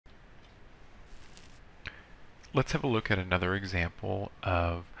Let's have a look at another example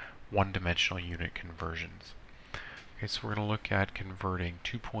of one-dimensional unit conversions. Okay, so we're going to look at converting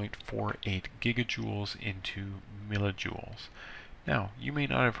 2.48 gigajoules into millijoules. Now, you may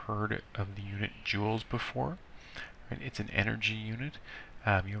not have heard of the unit joules before. Right? It's an energy unit.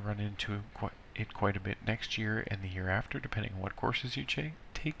 You'll run into it quite a bit next year and the year after, depending on what courses you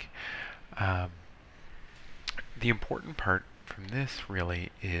take. The important part from this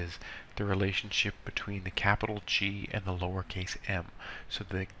really is the relationship between the capital G and the lowercase m. So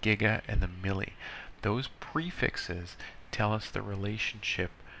the giga and the milli. Those prefixes tell us the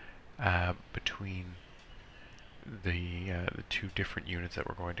relationship between the two different units that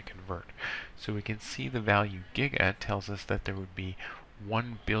we're going to convert. So we can see the value giga tells us that there would be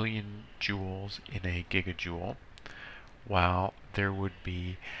 1 billion joules in a gigajoule, while there would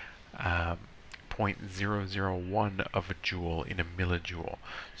be 0.001 of a joule in a millijoule.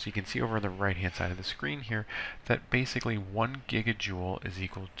 So you can see over on the right hand side of the screen here that basically 1 gigajoule is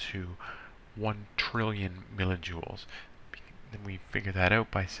equal to 1 trillion millijoules. Then we figure that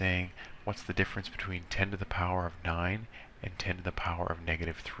out by saying what's the difference between 10 to the power of 9 and 10 to the power of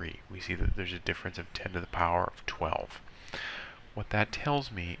negative 3. We see that there's a difference of 10 to the power of 12. What that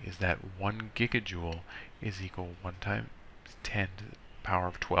tells me is that 1 gigajoule is equal 1 times 10 to the power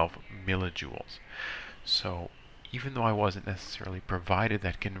of 12 millijoules. So even though I wasn't necessarily provided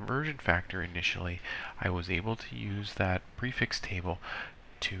that conversion factor initially, I was able to use that prefix table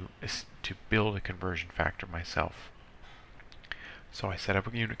to build a conversion factor myself. So I set up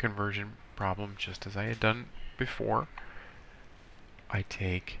a unit conversion problem just as I had done before. I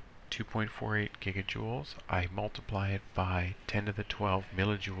take 2.48 gigajoules, I multiply it by 10 to the 12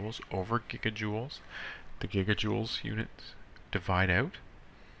 millijoules over gigajoules. The gigajoules units divide out.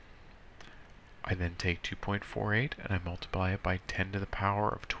 I then take 2.48 and I multiply it by 10 to the power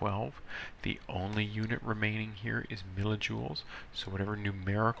of 12. The only unit remaining here is millijoules, so whatever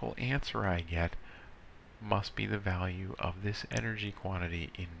numerical answer I get must be the value of this energy quantity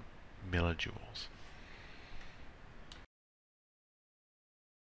in millijoules.